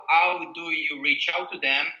how do you reach out to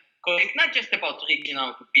them? Because it's not just about reaching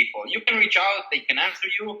out to people. You can reach out, they can answer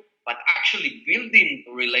you, but actually building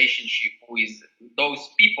a relationship with those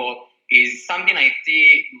people is something I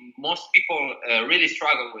see most people really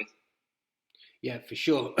struggle with. Yeah, for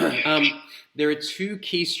sure. There are two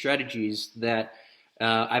key strategies that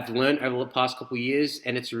I've learned over the past couple of years,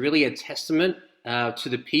 and it's really a testament to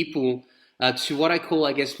the people, to what I call,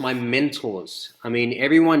 I guess, my mentors. I mean,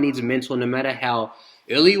 everyone needs a mentor, no matter how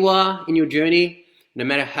early you are in your journey, no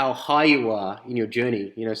matter how high you are in your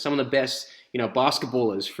journey. You know, some of the best,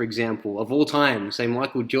 basketballers, for example, of all time, say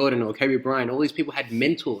Michael Jordan or Kobe Bryant, all these people had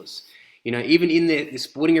mentors. You know, even in the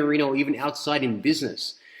sporting arena or even outside in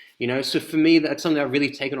business. So for me, that's something I've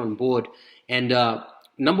really taken on board. And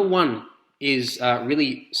number one is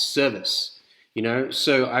really service.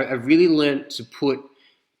 So I've really learned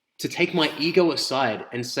to take my ego aside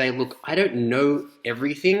and say, look, I don't know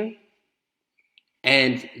everything,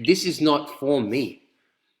 and this is not for me.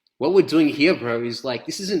 What we're doing here, bro, is like,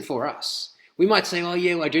 this isn't for us. We might say, oh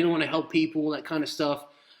yeah, well, I do want to help people, that kind of stuff,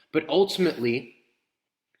 but ultimately,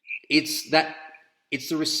 it's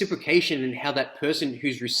the reciprocation and how that person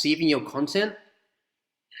who's receiving your content,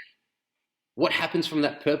 what happens from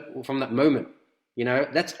that moment.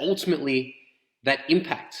 That's ultimately that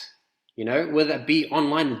impact. Whether that be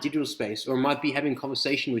online in the digital space, or it might be having a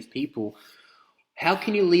conversation with people. How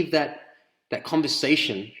can you leave that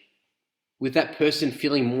conversation with that person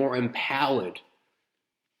feeling more empowered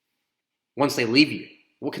once they leave you?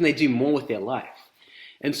 What can they do more with their life?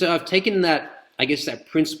 And so I've taken that, I guess, that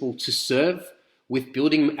principle to serve with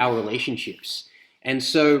building our relationships. And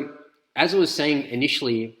so, as I was saying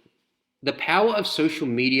initially, the power of social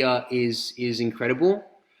media is incredible.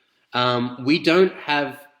 We don't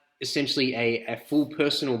have essentially a full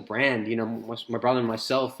personal brand, my brother and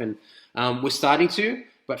myself, and we're starting to,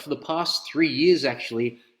 but for the past 3 years,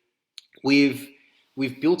 actually, we've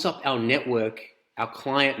built up our network, our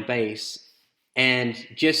client base, and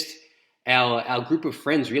just our group of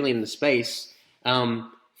friends really in the space,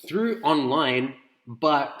 through online,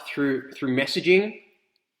 but through messaging,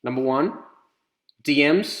 number one,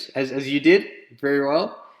 DMs, as you did very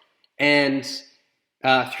well, and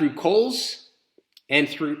through calls, and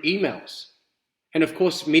through emails, and of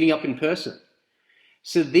course meeting up in person.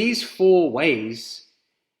 So these 4 ways,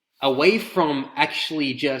 away from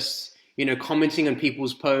actually just commenting on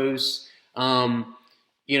people's posts,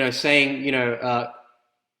 saying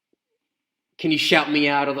can you shout me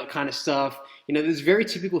out, all that kind of stuff. There's very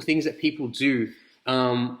typical things that people do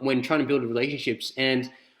when trying to build relationships. And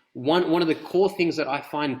one of the core things that I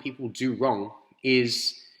find people do wrong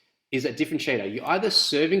is that differentiator. You're either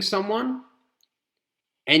serving someone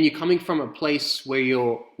and you're coming from a place where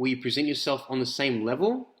you present yourself on the same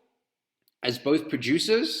level as both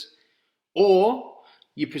producers, or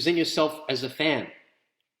you present yourself as a fan,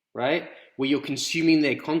 right? Where you're consuming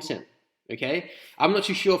their content. Okay, I'm not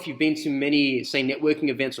too sure if you've been to many, say, networking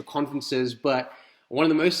events or conferences, but one of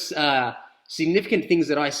the most significant things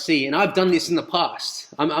that I see, and I've done this in the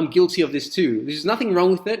past, I'm guilty of this too, there's nothing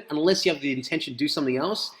wrong with it unless you have the intention to do something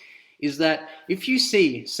else, is that if you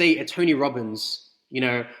see, say, a Tony Robbins,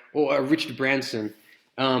 or a Richard Branson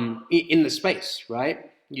in the space, right?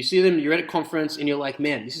 You see them, you're at a conference, and you're like,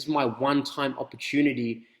 man, this is my one-time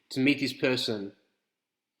opportunity to meet this person.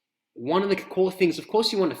 One of the core things, of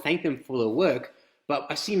course, you want to thank them for their work, but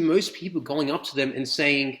I see most people going up to them and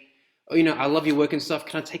saying, oh, I love your work and stuff,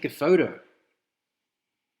 can I take a photo?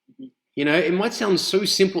 It might sound so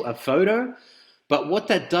simple, a photo, but what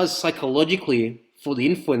that does psychologically for the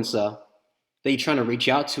influencer that you're trying to reach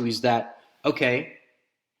out to is that, okay,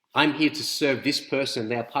 I'm here to serve this person,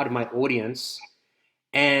 they're part of my audience,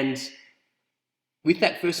 and with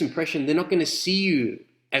that first impression, they're not going to see you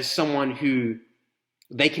as someone who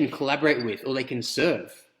they can collaborate with or they can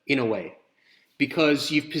serve in a way,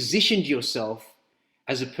 because you've positioned yourself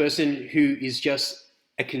as a person who is just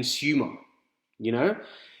a consumer,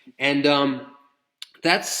 and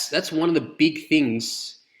that's one of the big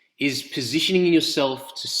things, is positioning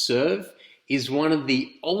yourself to serve is one of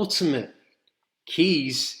the ultimate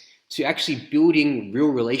keys to actually building real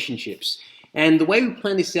relationships. And the way we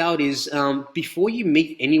plan this out is, before you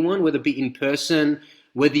meet anyone, whether it be in person,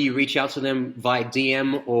 whether you reach out to them via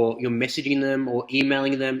DM, or you're messaging them or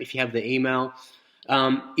emailing them if you have their email,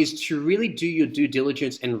 is to really do your due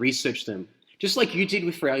diligence and research them. Just like you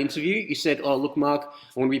did for our interview, you said, oh, look, Mark,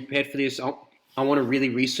 I want to be prepared for this. I want to really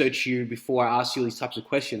research you before I ask you all these types of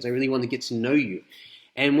questions. I really want to get to know you.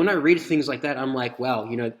 And when I read things like that, I'm like, wow,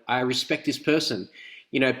 I respect this person.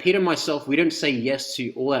 Peter and myself, we don't say yes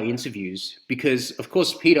to all our interviews because, of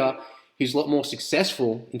course, Peter, who's a lot more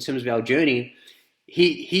successful in terms of our journey,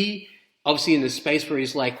 he obviously in the space where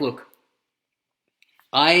he's like, look,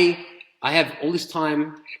 I have all this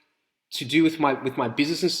time to do with my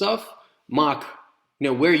business and stuff. Mark,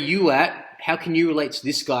 where are you at? How can you relate to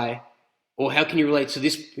this guy, or how can you relate to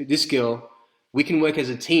this girl? We can work as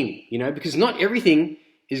a team, because not everything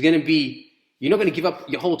is going to be. You're not going to give up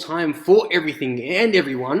your whole time for everything and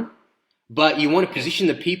everyone, but you want to position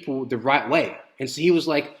the people the right way. And so he was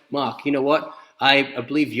like, Mark, you know what? I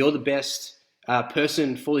believe you're the best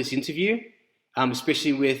person for this interview,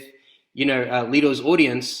 especially with Lido's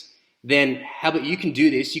audience. Then how about you can do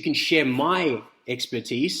this? You can share my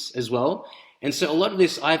expertise as well. And so a lot of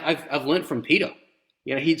this I've learned from Peter.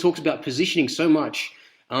 He talks about positioning so much.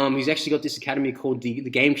 He's actually got this academy called the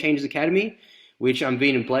Game Changers Academy, which I'm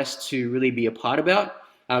being blessed to really be a part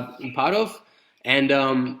of.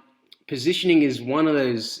 And positioning is one of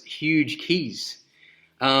those huge keys.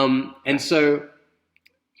 And so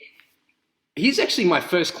he's actually my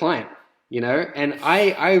first client, and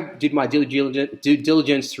I did my due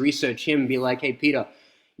diligence to research him and be like, hey, Peter,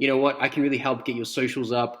 you know what? I can really help get your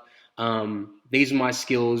socials up. These are my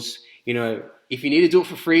skills. If you need to do it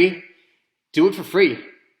for free, do it for free.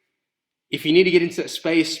 If you need to get into that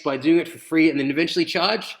space by doing it for free and then eventually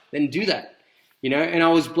charge, then do that. And I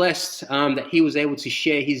was blessed that he was able to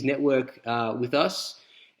share his network with us,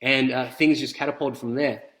 and things just catapulted from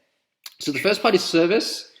there. So the first part is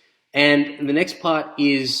service, and the next part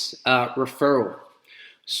is referral.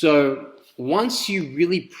 So once you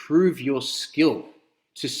really prove your skill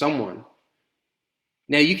to someone,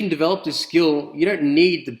 now you can develop this skill. You don't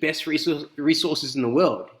need the best resources in the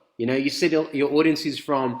world. You said your audience is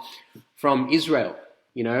from Israel.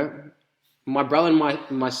 My brother and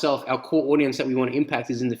myself, our core audience that we want to impact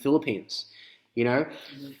is in the Philippines. Our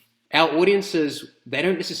audiences, they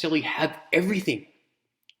don't necessarily have everything.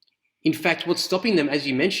 In fact, what's stopping them, as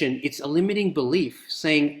you mentioned, it's a limiting belief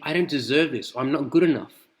saying, I don't deserve this, or I'm not good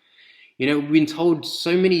enough. We've been told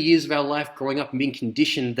so many years of our life growing up and being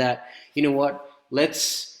conditioned that,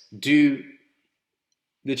 let's do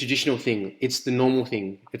the traditional thing. It's the normal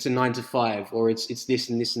thing. It's a 9 to 5, or it's this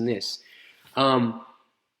and this and this.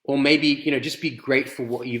 Or maybe, just be great for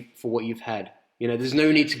what you've had. There's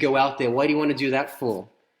no need to go out there. Why do you want to do that for?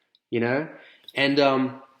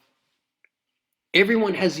 And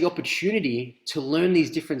everyone has the opportunity to learn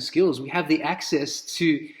these different skills. We have the access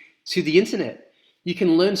to the internet. You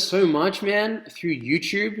can learn so much, man, through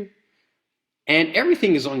YouTube, and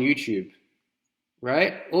everything is on YouTube,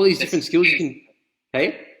 right? All these different skills you can.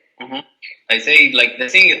 Hey. Mm-hmm. I say, like, the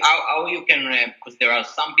thing is how you can, because there are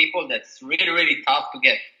some people that's really, really tough to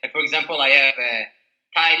get. Like, for example, I have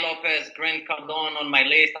Ty Lopez, Grant Cardone on my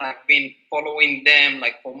list. I've been following them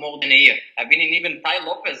like for more than a year. I've been in even Ty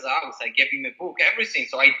Lopez's house. I gave him a book, everything.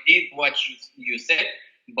 So I did what you said,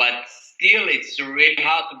 but still it's really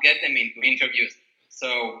hard to get them into interviews.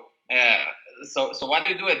 So what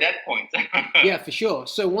do you do at that point? Yeah, for sure.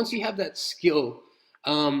 So once you have that skill,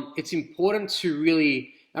 it's important to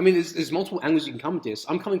really, there's multiple angles you can come at this.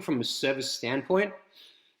 I'm coming from a service standpoint.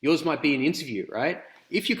 Yours might be an interview, right?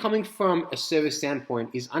 If you're coming from a service standpoint,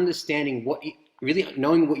 is understanding really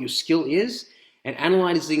knowing what your skill is and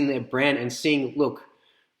analyzing their brand and seeing, look,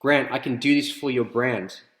 Grant, I can do this for your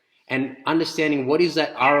brand, and understanding what is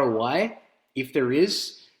that ROI, if there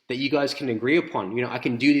is, that you guys can agree upon. I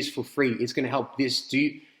can do this for free. It's going to help this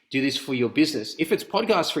do this for your business. If it's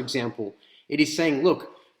podcasts, for example, it is saying,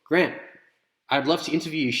 look, Grant, I'd love to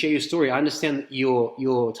interview you, share your story. I understand that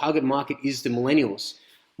your target market is the millennials.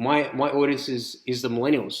 My audience is the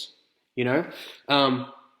millennials.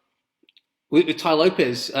 With Ty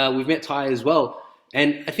Lopez, we've met Ty as well,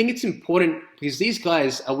 and I think it's important because these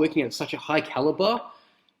guys are working at such a high caliber.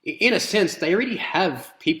 In a sense, they already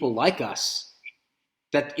have people like us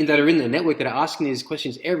that are in their network that are asking these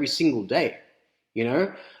questions every single day.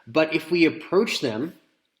 But if we approach them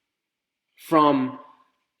from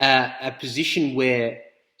a position where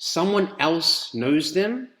someone else knows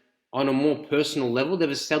them on a more personal level, they've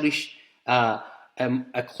established a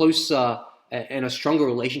closer and a stronger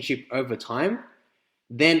relationship over time,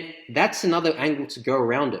 then that's another angle to go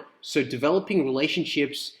around it. So developing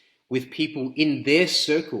relationships with people in their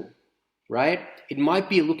circle, right? It might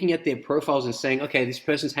be looking at their profiles and saying, okay, this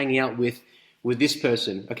person's hanging out with this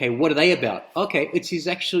person. Okay, what are they about? Okay, it's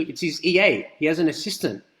his EA. He has an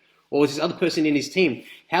assistant, or it's this other person in his team.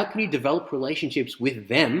 How can you develop relationships with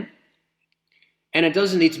them? And it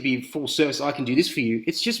doesn't need to be full service. I can do this for you.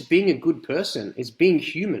 It's just being a good person. It's being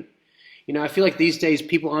human. I feel like these days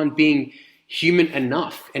people aren't being human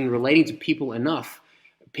enough and relating to people enough.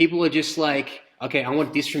 People are just like, okay, I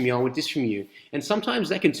want this from you, I want this from you. And sometimes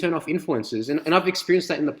that can turn off influencers. And I've experienced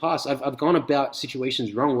that in the past. I've gone about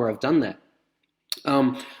situations wrong where I've done that.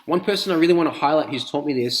 One person I really want to highlight who's taught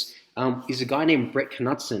me this is a guy named Brett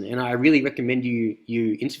Knutson, and I really recommend you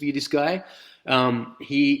interview this guy.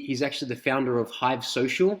 He's actually the founder of Hive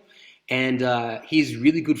Social, and he's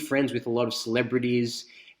really good friends with a lot of celebrities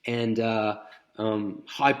and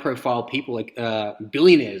high-profile people, like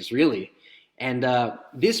billionaires, really. And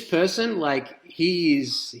this person, like,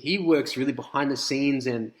 he works really behind the scenes,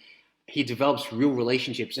 and he develops real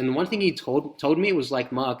relationships. And the one thing he told me was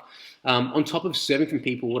like, Mark, on top of serving from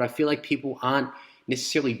people, what I feel like people aren't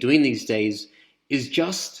necessarily doing these days is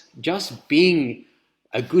just being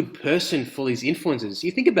a good person for these influencers.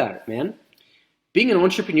 You think about it, man. Being an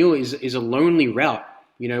entrepreneur is a lonely route.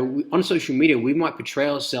 You know, on social media, we might portray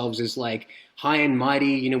ourselves as like high and mighty.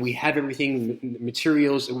 You know, we have everything,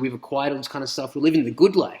 materials, and we've acquired all this kind of stuff. We're living the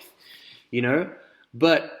good life, you know.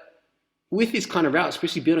 But with this kind of route,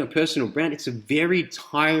 especially building a personal brand, it's a very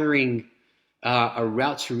tiring a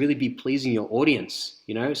route to really be pleasing your audience,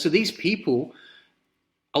 you know. So these people,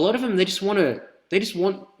 a lot of them, they just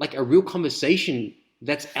want like a real conversation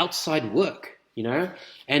that's outside work, you know.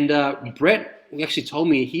 And Brett actually told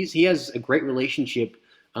me he has a great relationship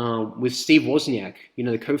with Steve Wozniak, you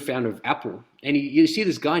know, the co-founder of Apple. And you see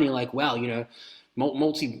this guy and you're like, wow, you know,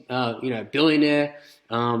 multi billionaire,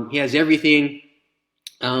 he has everything.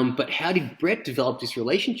 But how did Brett develop this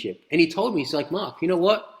relationship? And he told me, he's like, Mark, you know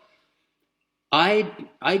what? I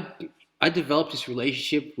developed this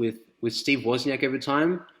relationship with Steve Wozniak over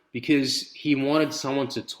time because he wanted someone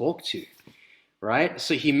to talk to, right?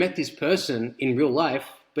 So he met this person in real life,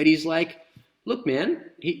 but he's like, look, man,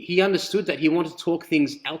 he understood that he wanted to talk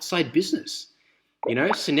things outside business, you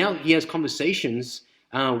know? So now he has conversations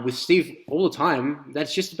with Steve all the time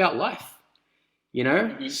that's just about life, you know?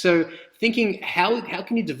 Mm-hmm. So thinking, how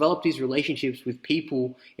can you develop these relationships with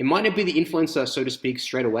people? It might not be the influencer, so to speak,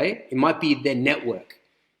 straight away. It might be their network.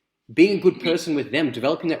 Being a good person with them,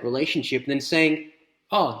 developing that relationship, and then saying,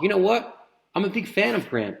 oh, you know what? I'm a big fan of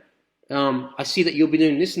Grant. I see that you'll be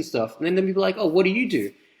doing this and stuff. And then they'll be like, oh, what do you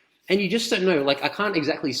do? And you just don't know. Like, I can't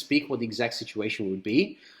exactly speak what the exact situation would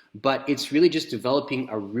be, but it's really just developing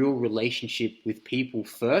a real relationship with people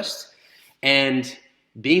first and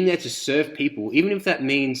being there to serve people, even if that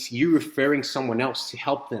means you referring someone else to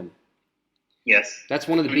help them. Yes. That's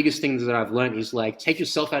one of the biggest things that I've learned is like, take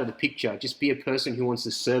yourself out of the picture. Just be a person who wants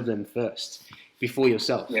to serve them first before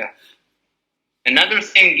yourself. Yeah. Another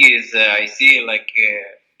thing is I see like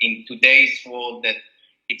in today's world that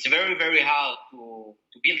it's very, very hard to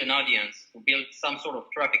build an audience, to build some sort of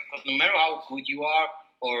traffic. Because no matter how good you are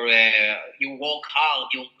or you work hard,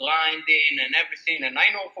 you're grinding and everything. And I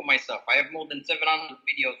know for myself, I have more than 700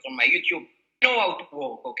 videos on my YouTube. I know how to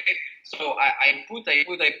work, okay? So I put,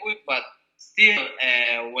 but still,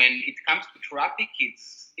 when it comes to traffic,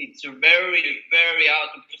 it's very, very hard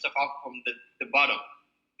to put yourself up from the bottom.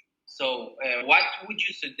 So what would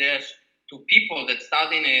you suggest to people that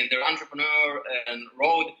start in their entrepreneur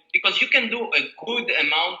road? Because you can do a good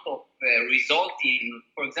amount of result in,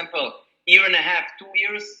 for example, year and a half, 2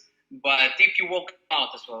 years, but if you work out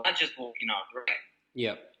as well, not just working out, right?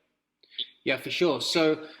 Yeah. Yeah, for sure.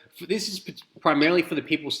 So this is primarily for the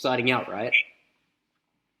people starting out, right?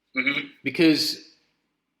 Mm-hmm. Because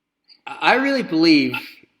I really believe,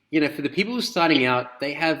 you know, for the people who are starting out,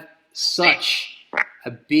 they have such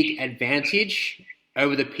a big advantage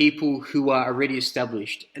over the people who are already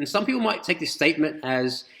established. And some people might take this statement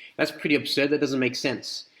as, that's pretty absurd, that doesn't make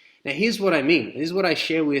sense. Now, here's what I mean. This is what I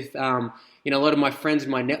share with you know, a lot of my friends in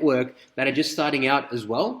my network that are just starting out as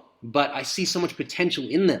well, but I see so much potential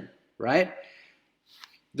in them, right?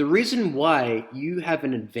 The reason why you have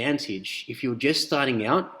an advantage if you're just starting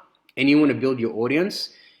out and you want to build your audience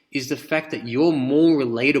is the fact that you're more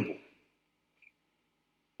relatable,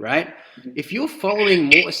 right? If you're following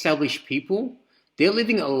more established people, they're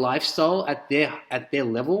living a lifestyle at their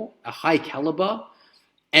level, a high caliber,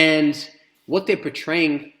 and what they're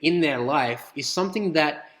portraying in their life is something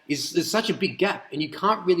that is such a big gap, and you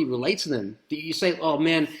can't really relate to them. You say, oh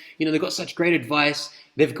man, you know, they've got such great advice,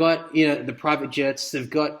 they've got, you know, the private jets, they've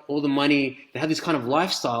got all the money, they have this kind of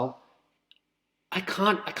lifestyle. I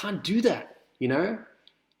can't do that, you know?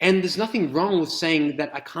 And there's nothing wrong with saying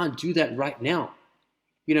that I can't do that right now.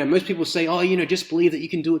 You know, most people say, oh, you know, just believe that you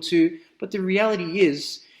can do it too. But the reality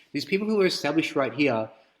is, these people who are established right here,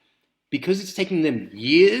 because it's taking them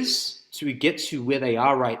years to get to where they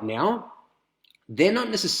are right now, they're not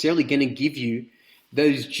necessarily going to give you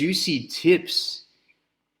those juicy tips,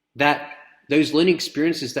 that those learning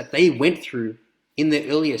experiences that they went through in their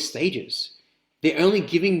earlier stages. They're only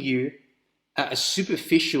giving you a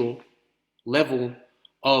superficial level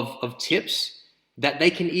of tips that they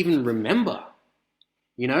can even remember,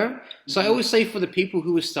 you know? So I always say for the people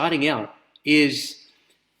who are starting out is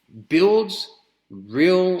build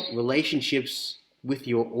real relationships with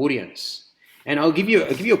your audience. And I'll give you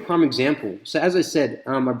a prime example. So as I said,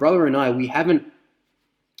 my brother and I, we haven't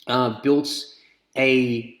built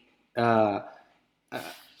a uh,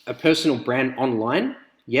 a personal brand online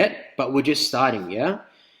yet, but we're just starting, yeah.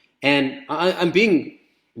 And I'm being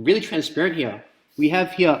really transparent here. We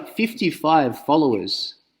have here 55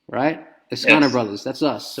 followers, right? Escano Yes. brothers, that's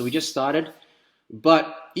us. So we just started.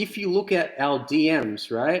 But if you look at our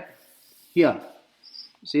DMs, right here,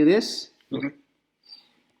 see this? Mm-hmm.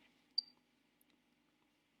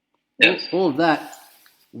 all, Yes. all of that,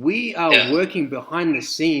 we are Yes. working behind the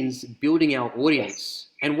scenes building our audience.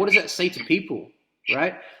 And what does that say to people,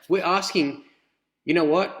 right? We're asking, you know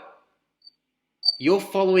what? You're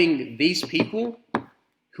following these people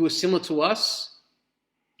who are similar to us.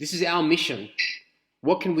 This is our mission.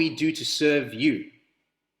 What can we do to serve you?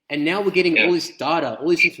 And now we're getting all Yes. this data, all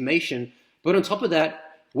this information. But on top of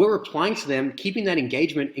that, we're replying to them, keeping that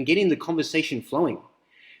engagement and getting the conversation flowing.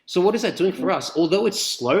 So what is that doing for us? Although it's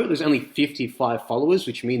slow, there's only 55 followers,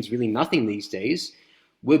 which means really nothing these days.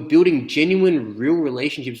 We're building genuine, real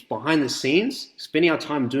relationships behind the scenes, spending our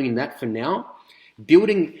time doing that for now,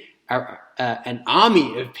 building an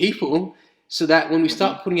army of people so that when we Mm-hmm.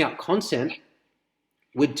 start putting out content,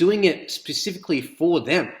 we're doing it specifically for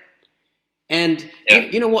them. And Yeah.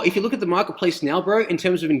 you know what? If you look at the marketplace now, bro, in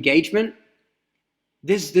terms of engagement,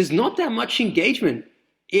 there's not that much engagement.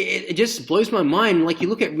 It just blows my mind. Like you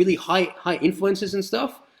look at really high influencers and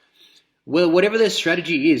stuff. Well, whatever their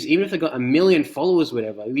strategy is, even if they've got a million followers,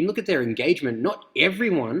 whatever, when you look at their engagement, not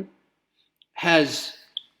everyone has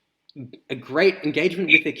a great engagement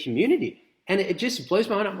with their community. And it just blows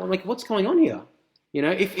my mind. I'm like, what's going on here? You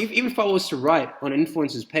know, if even if I was to write on an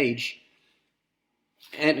influencer's page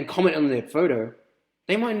and comment on their photo,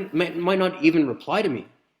 they might not even reply to me.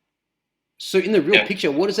 So in the real Yeah.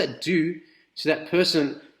 picture, what does that do to that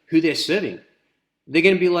person who they're serving? They're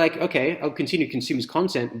going to be like, okay, I'll continue to consume his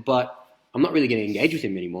content, but I'm not really going to engage with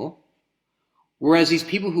him anymore. Whereas these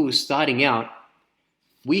people who are starting out,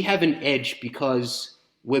 we have an edge because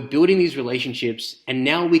we're building these relationships and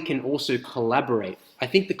now we can also collaborate. I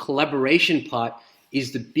think the collaboration part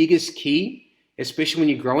is the biggest key, especially when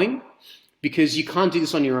you're growing, because you can't do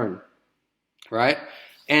this on your own, right?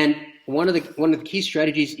 And one of the key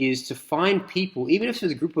strategies is to find people, even if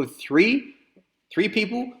there's a group of three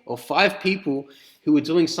people or five people who are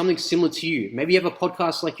doing something similar to you. Maybe you have a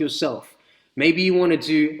podcast like yourself. Maybe you want to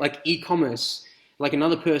do like e-commerce like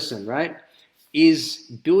another person, right?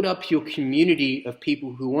 Is build up your community of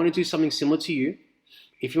people who want to do something similar to you.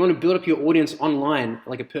 If you want to build up your audience online,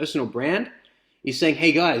 like a personal brand, is saying,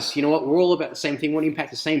 hey guys, you know what? We're all about the same thing. We want to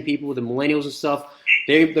impact the same people, the millennials and stuff.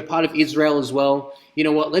 They're part of Israel as well. You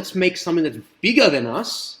know what? Let's make something that's bigger than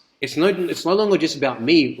us. It's no longer just about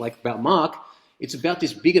me, like about Mark. It's about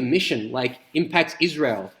this bigger mission, like Impact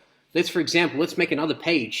Israel. For example, let's make another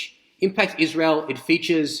page. Impact Israel. It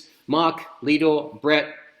features Mark, Lidor,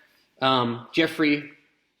 Brett, Jeffrey,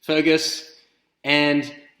 Fergus,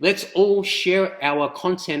 and let's all share our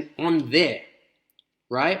content on there,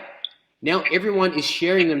 right? Now everyone is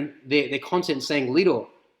sharing their content saying,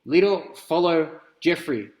 Lidor, follow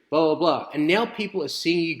Jeffrey, blah, blah, blah. And now people are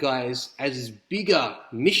seeing you guys as this bigger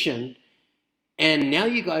mission, and now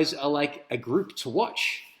you guys are like a group to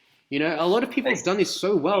watch. You know, a lot of people have done this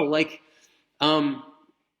so well, like um,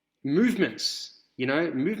 movements. You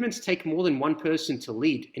know, movements take more than one person to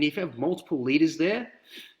lead. And if you have multiple leaders there,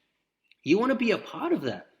 you want to be a part of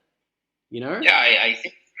that, you know? Yeah, I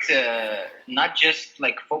think it's not just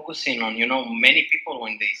like focusing on, many people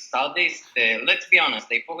when they start this, let's be honest,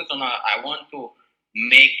 they focus on, I want to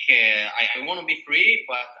make, I want to be free,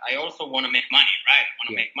 but I also want to make money, right? I want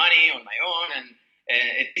to make money on my own.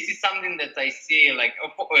 And this is something that I see, like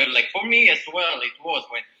for me as well, it was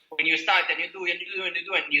when you start and you do and you do and you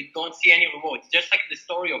do and you don't see any rewards. Just like the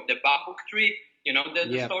story of the bamboo tree,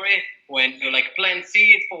 the story when you like plant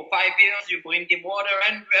seeds for 5 years, you bring in water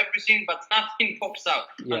and everything, but nothing pops out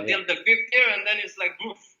until the fifth year, and then it's like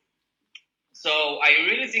poof. So I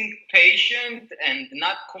really think patient and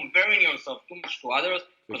not comparing yourself too much to others,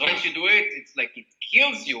 because once you do it, it's like it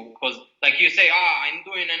kills you. Because like you say, I'm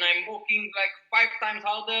doing and I'm working like 5 times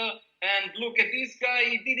harder, and look at this guy,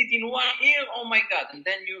 he did it in 1 year. Oh my god! And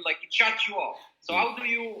then you like it shuts you off. So how do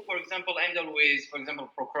you, for example, handle with, for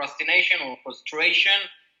example, procrastination or frustration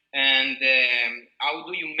and how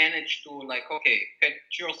do you manage to like, okay,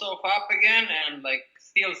 catch yourself up again and like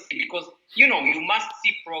still see, because you know you must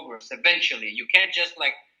see progress eventually. You can't just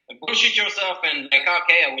like bullshit yourself and like,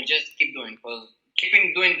 okay, I will just keep doing, because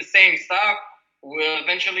keeping doing the same stuff will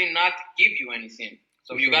eventually not give you anything.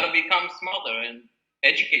 So For you sure. got to become smarter and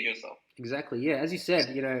educate yourself. Exactly. Yeah. As you said,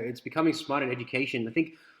 it's becoming smart in education. I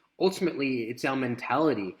think ultimately it's our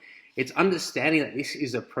mentality. It's understanding that this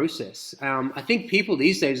is a process. I think people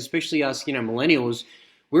these days, especially us, millennials,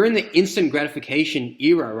 we're in the instant gratification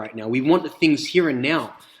era right now. We want the things here and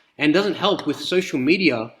now, and it doesn't help with social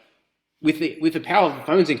media, with the power of the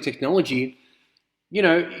phones and technology. You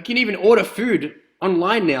can even order food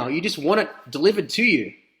online now. You just want it delivered to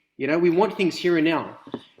you. We want things here and now.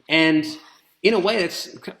 And in a way,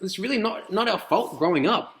 it's really not our fault growing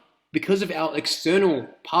up, because of our external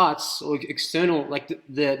parts, or external, like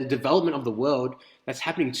the development of the world that's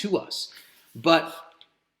happening to us. But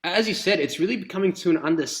as you said, it's really becoming to an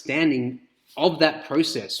understanding of that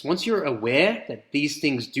process. Once you're aware that these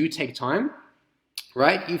things do take time,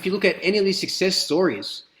 right? If you look at any of these success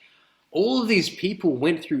stories, all of these people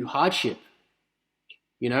went through hardship.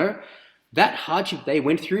 You know, that hardship they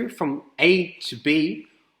went through from A to B,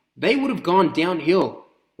 they would have gone downhill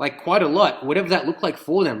like quite a lot, whatever that looked like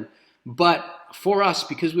for them. But for us,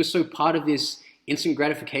 because we're so part of this instant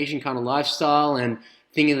gratification kind of lifestyle, and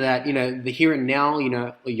thinking that, the here and now,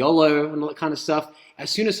 YOLO and all that kind of stuff, as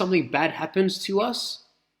soon as something bad happens to us,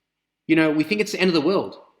 we think it's the end of the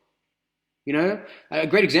world. A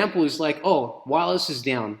great example is like, oh, wireless is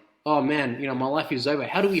down. Oh man, my life is over.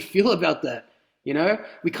 How do we feel about that?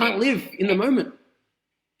 We can't live in the moment.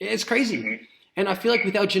 It's crazy. Mm-hmm. And I feel like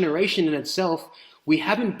with our generation in itself, we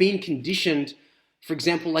haven't been conditioned, for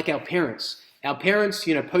example, like our parents. Our parents,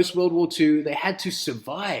 post World War II, they had to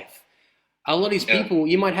survive. A lot of these Yeah. people,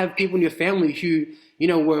 you might have people in your family who,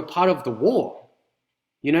 were a part of the war.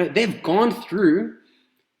 They've gone through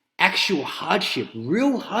actual hardship,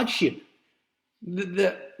 real hardship.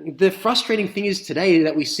 The frustrating thing is today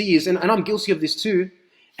that we see is, and I'm guilty of this too,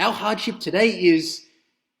 our hardship today is,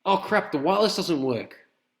 oh crap, the wireless doesn't work.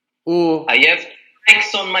 Or, I have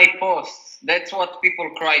likes on my posts. That's what people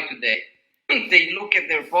cry today. They look at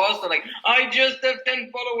their posts, they're like, I just have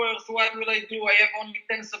 10 followers. What will I do? I have only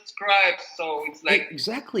 10 subscribes. So it's like,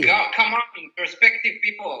 exactly. come on, perspective,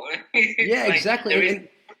 people. It's Yeah, like exactly. there is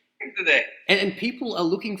today. And people are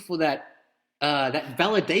looking for that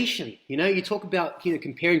validation. You talk about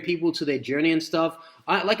comparing people to their journey and stuff.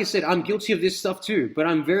 Like I said, I'm guilty of this stuff too, but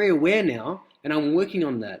I'm very aware now, and I'm working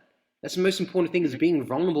on that. That's the most important thing, is being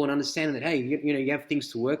vulnerable and understanding that, hey, you have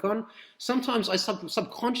things to work on. Sometimes I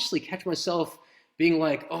subconsciously catch myself being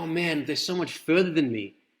like, oh man, they're so much further than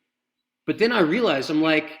me. But then I realize, I'm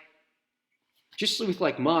like, just with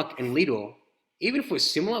like Mark and Lidor, even if we're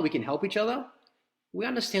similar, we can help each other. We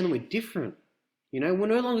understand that we're different. We're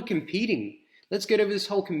no longer competing. Let's get over this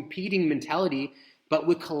whole competing mentality, but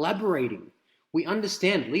we're collaborating. We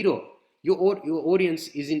understand, Lidor, your audience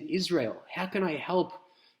is in Israel. How can I help,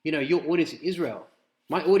 your audience in Israel?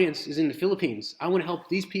 My audience is in the Philippines. I want to help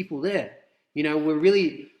these people there.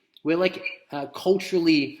 We're like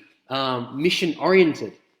culturally mission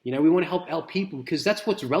oriented. We want to help our people because that's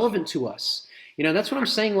what's relevant to us. That's what I'm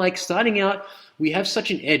saying. Like, starting out, we have such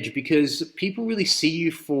an edge because people really see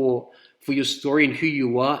you for your story and who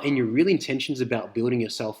you are and your real intentions about building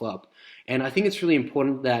yourself up. And I think it's really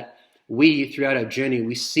important that we, throughout our journey,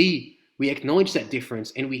 we acknowledge that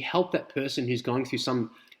difference, and we help that person who's going through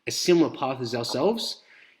a similar path as ourselves.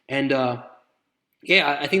 And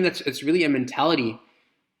yeah, I think it's really a mentality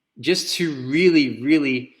just to really,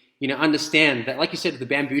 really, understand that, like you said, the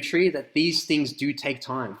bamboo tree, that these things do take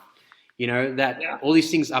time. That Yeah. all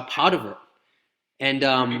these things are part of it. And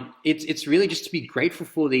it's really just to be grateful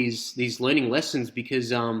for these learning lessons,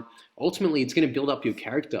 because ultimately it's going to build up your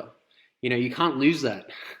character. You can't lose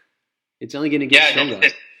that. It's only going to get Yeah, stronger.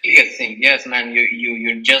 that's the biggest thing. Yes, man,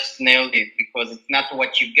 you just nailed it, because it's not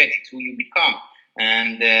what you get, it's who you become.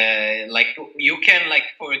 And like you can, like,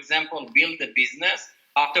 for example, build a business.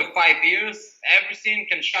 After 5 years, everything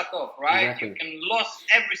can shut off, right? Exactly. You can lose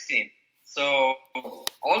everything. So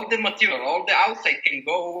all the material, all the outside can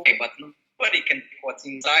go away, but nobody can take what's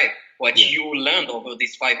inside, what Yeah. you learned over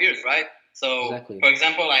these 5 years, right? So, Exactly. for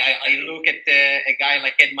example, I look at a guy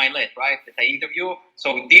like Ed Milet, right, that I interview.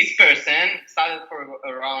 So this person started for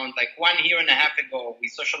around like 1.5 years ago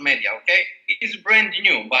with social media, okay? He's brand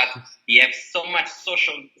new, but he has so much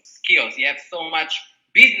social skills. He has so much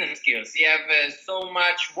business skills. He has so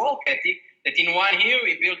much work ethic that in 1 year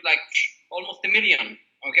he built like almost 1 million,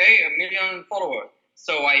 okay? 1 million followers.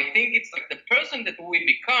 So I think it's like the person that we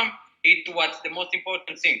become It what's the most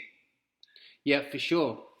important thing. Yeah, for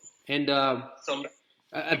sure. And So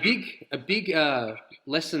a mhm. big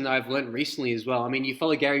lesson that I've learned recently as well. I mean, you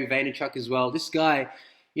follow Gary Vaynerchuk as well. This guy,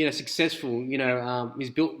 successful. He's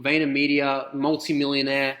built VaynerMedia,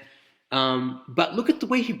 multimillionaire. But look at the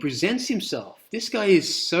way he presents himself. This guy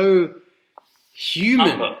is so human,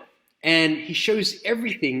 Humble. and he shows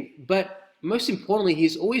everything. But most importantly,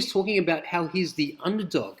 he's always talking about how he's the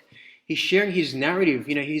underdog. He's sharing his narrative.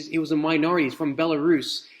 He was a minority. He's from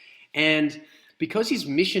Belarus, and because his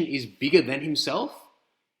mission is bigger than himself,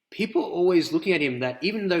 people are always looking at him that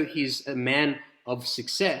even though he's a man of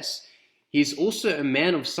success, he's also a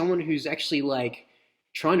man of someone who's actually like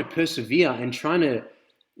trying to persevere and trying to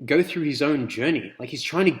go through his own journey. Like he's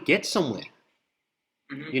trying to get somewhere,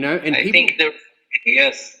 and I people, think there,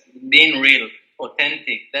 yes, being real,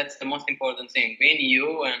 authentic. That's the most important thing. Being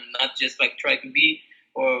you and not just like try to be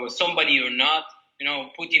or somebody you're not.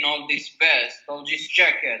 Putting all this vest, all these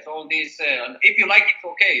jackets, all this. If you like it,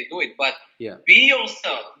 okay, do it. But yeah, be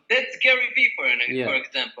yourself. That's Gary Vee, for yeah,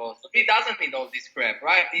 example. So he doesn't need all this crap,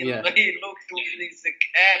 right? He, yeah, he looks through these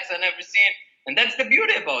apps and everything, and that's the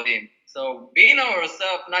beauty about him. So being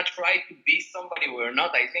ourselves, not try to be somebody we're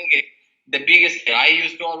not. I think the biggest thing. I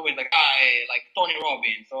used to always like Tony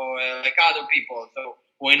Robbins or like other people. So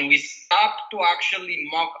when we stop to actually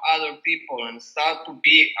mock other people and start to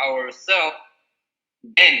be ourselves,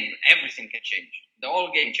 then everything can change. The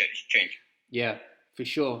whole game change. yeah, for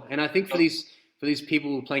sure. And I think for So, these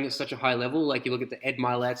people playing at such a high level, like you look at the Ed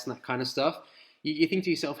Milets and that kind of stuff, you think to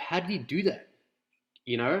yourself, how did he do that?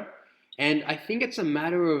 You know? And I think it's a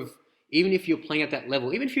matter of, even if you're playing at that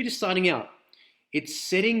level, even if you're just starting out, it's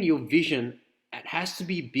setting your vision. It has to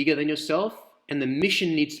be bigger than yourself, and the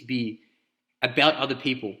mission needs to be about other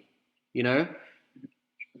people. You know,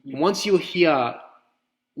 once you're here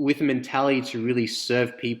with a mentality to really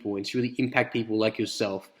serve people and to really impact people like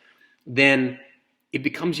yourself, then it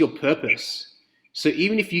becomes your purpose. So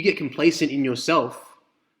even if you get complacent in yourself,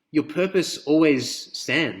 your purpose always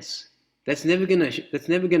stands. That's never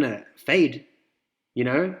gonna fade. You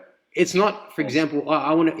know, it's not, for yes. example,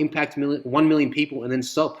 I want to impact 1 million people and then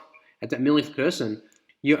stop at that millionth person.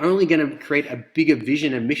 You're only going to create a bigger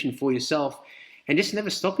vision and mission for yourself, and just never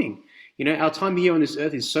stopping. Our time here on this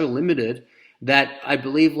earth is so limited that I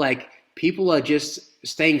believe like people are just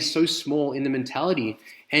staying so small in the mentality,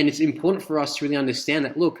 and it's important for us to really understand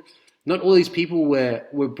that. Look, not all these people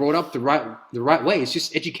were brought up the right way. It's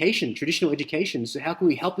just education, traditional education. So how can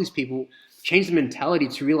we help these people change the mentality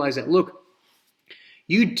to realize that, look,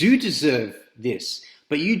 you do deserve this,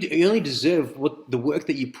 but you only deserve what the work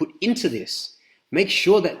that you put into this. Make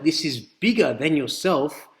sure that this is bigger than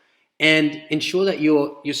yourself, and ensure that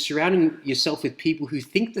you're surrounding yourself with people who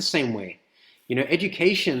think the same way.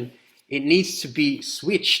 Education, it needs to be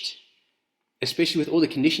switched, especially with all the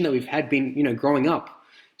condition that we've had been growing up.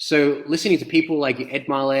 So listening to people like Ed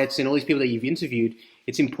Milet's and all these people that you've interviewed,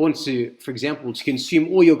 it's important to, for example, to consume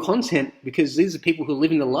all your content, because these are people who are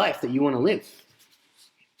living the life that you want to live.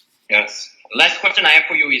 Yes. Last question I have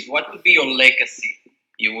for you is: what would be your legacy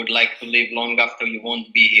you would like to live long after you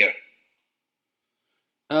won't be here?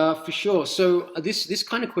 For sure. So this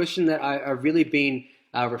kind of question that I've really been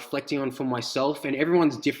reflecting on for myself, and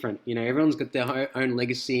everyone's different. Everyone's got their own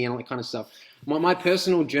legacy and all that kind of stuff. My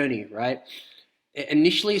personal journey, right?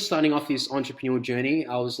 Initially, starting off this entrepreneurial journey,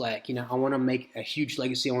 I was like, I want to make a huge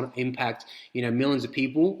legacy. I want to impact, millions of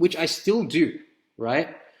people, which I still do,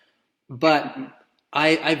 right? But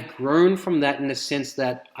I've grown from that in the sense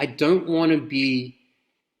that I don't want to be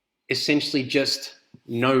essentially just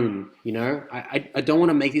known. I don't want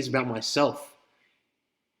to make this about myself.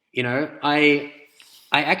 I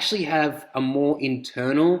actually have a more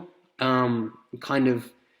internal kind of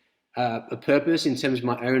a purpose in terms of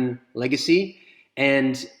my own legacy,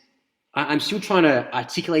 and I'm still trying to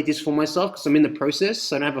articulate this for myself because I'm in the process,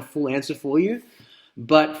 so I don't have a full answer for you.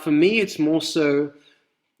 But for me, it's more so,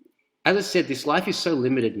 as I said, this life is so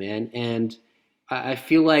limited, man, and I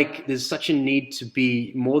feel like there's such a need to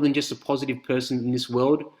be more than just a positive person in this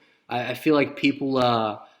world. I feel like people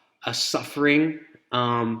are suffering,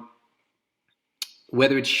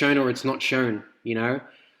 whether it's shown or it's not shown.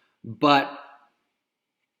 But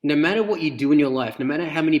no matter what you do in your life, no matter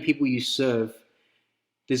how many people you serve,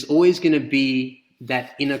 there's always going to be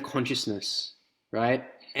that inner consciousness, right?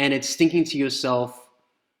 And it's thinking to yourself,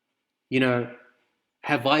 you know,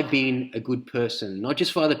 have I been a good person? Not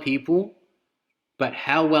just for other people, but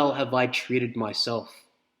how well have I treated myself?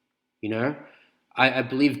 You know, I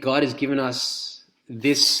believe God has given us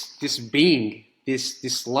this being,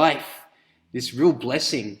 this life, this real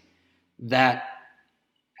blessing that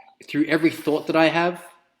through every thought that I have,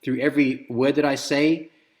 through every word that I say,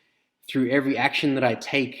 through every action that I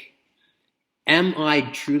take, am I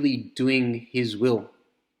truly doing His will,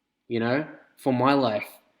 for my life?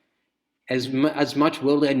 As much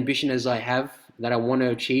worldly ambition as I have that I want to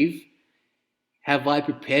achieve, have I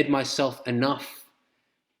prepared myself enough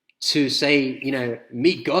to say,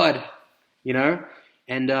 meet God,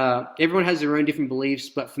 And everyone has their own different beliefs,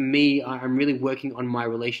 but for me, I'm really working on my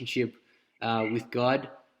relationship with God,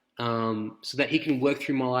 so that He can work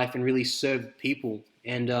through my life and really serve people.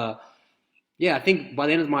 And I think by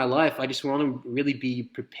the end of my life, I just want to really be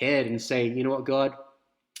prepared and say, you know what, God,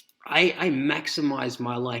 I maximize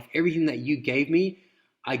my life. Everything that You gave me,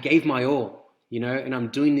 I gave my all, and I'm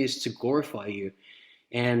doing this to glorify You.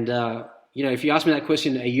 And, if you asked me that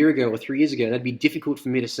question a year ago or 3 years ago, that'd be difficult for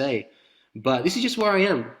me to say. But this is just where I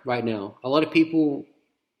am right now. A lot of people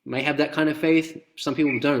may have that kind of faith. Some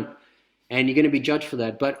people don't. And you're going to be judged for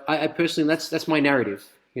that. But I personally, that's my narrative.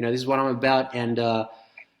 This is what I'm about. And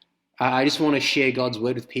I just want to share God's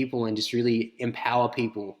word with people and just really empower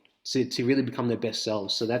people to really become their best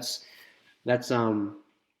selves. So that's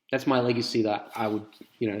my legacy that I would,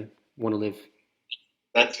 want to live.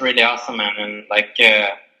 That's really awesome, man. And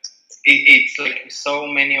it's like so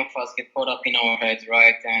many of us get caught up in our heads,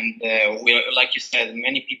 right? And we, like you said,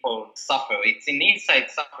 many people suffer. It's an inside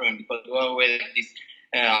suffering because we always have this.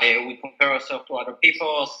 We compare ourselves to other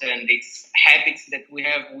people, and it's habits that we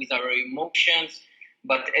have with our emotions.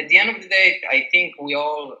 But at the end of the day, I think we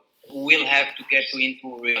all will have to get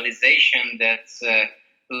into realization that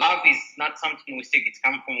love is not something we seek. It's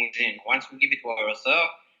coming from within. Once we give it to ourselves,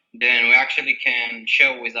 then we actually can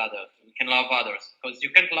share with others. We can love others, because you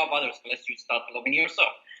can't love others unless you start loving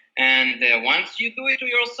yourself. And once you do it to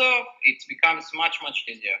yourself, it becomes much, much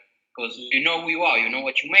easier, because you know who you are, you know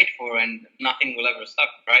what you're made for, and nothing will ever stop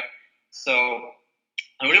you, right? So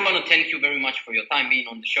I really want to thank you very much for your time being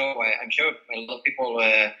on the show. I'm sure a lot of people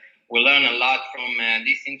will learn a lot from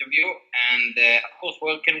this interview. And of course,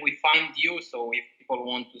 where can we find you? So if people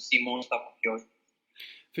want to see more stuff of yours.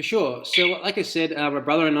 For sure. So, like I said, my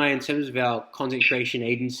brother and I, in terms of our content creation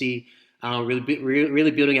agency, really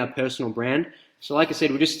building our personal brand. So, like I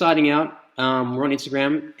said, we're just starting out. We're on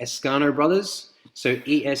Instagram, Escano Brothers. So,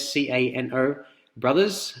 ESCANO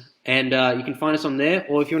Brothers. And you can find us on there.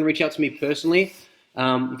 Or if you want to reach out to me personally,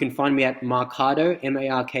 you can find me at Markado,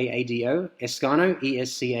 Markado, Escano,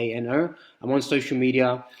 ESCANO. I'm on social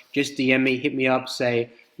media. Just DM me, hit me up, say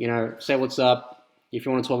what's up. If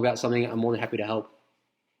you want to talk about something, I'm more than happy to help.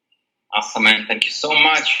 Awesome, man. Thank you so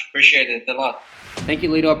much. Appreciate it a lot. Thank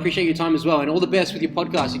you, Lido. I appreciate your time as well. And all the best with your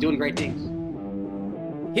podcast. You're doing great things.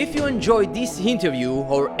 If you enjoyed this interview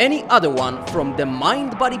or any other one from the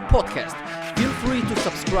Mind Body Podcast, feel free to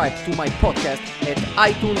subscribe to my podcast at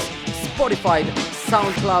iTunes, Spotify,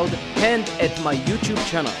 SoundCloud, and at my YouTube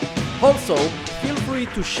channel. Also, feel free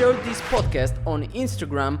to share this podcast on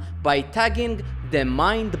Instagram by tagging the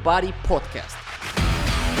Mind Body Podcast.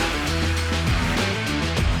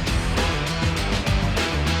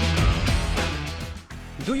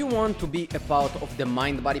 Do you want to be a part of the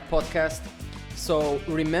Mind Body Podcast? So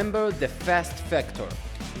remember the FAST factor.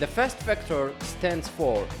 The FAST factor stands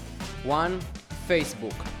for 1.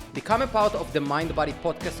 Facebook. Become a part of the Mind Body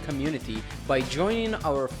Podcast community by joining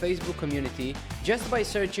our Facebook community just by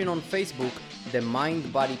searching on Facebook the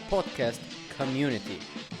Mind Body Podcast community.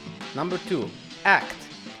 Number 2. Act.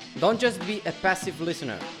 Don't just be a passive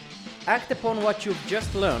listener. Act upon what you've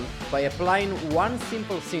just learned by applying one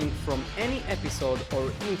simple thing from any episode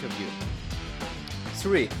or interview.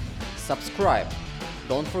 3. Subscribe.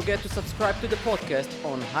 Don't forget to subscribe to the podcast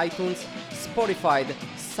on iTunes, Spotify,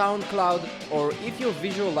 SoundCloud, or if you're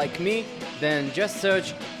visual like me, then just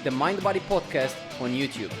search the Mind Body Podcast on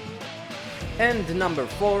YouTube. And number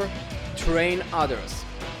 4, train others.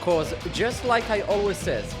 Cause just like I always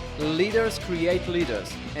says, leaders create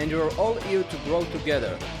leaders, and you're all here to grow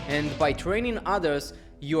together. And by training others,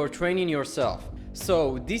 you're training yourself.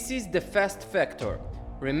 So this is the FAST factor.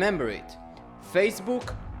 Remember it.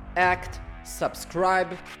 Facebook, act,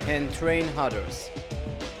 subscribe, and train others.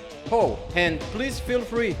 Oh, and please feel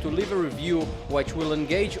free to leave a review which will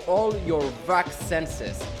engage all your VAC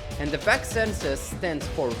senses. And the VAC senses stands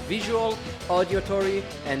for visual, auditory,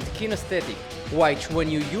 and kinesthetic, which when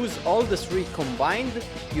you use all the three combined,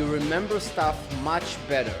 you remember stuff much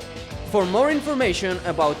better. For more information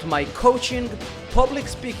about my coaching, public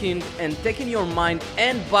speaking, and taking your mind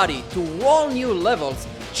and body to all new levels,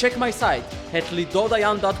 check my site at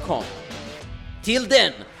lidodayan.com. Till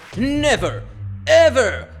then, never,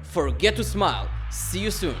 ever forget to smile. See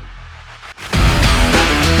you soon.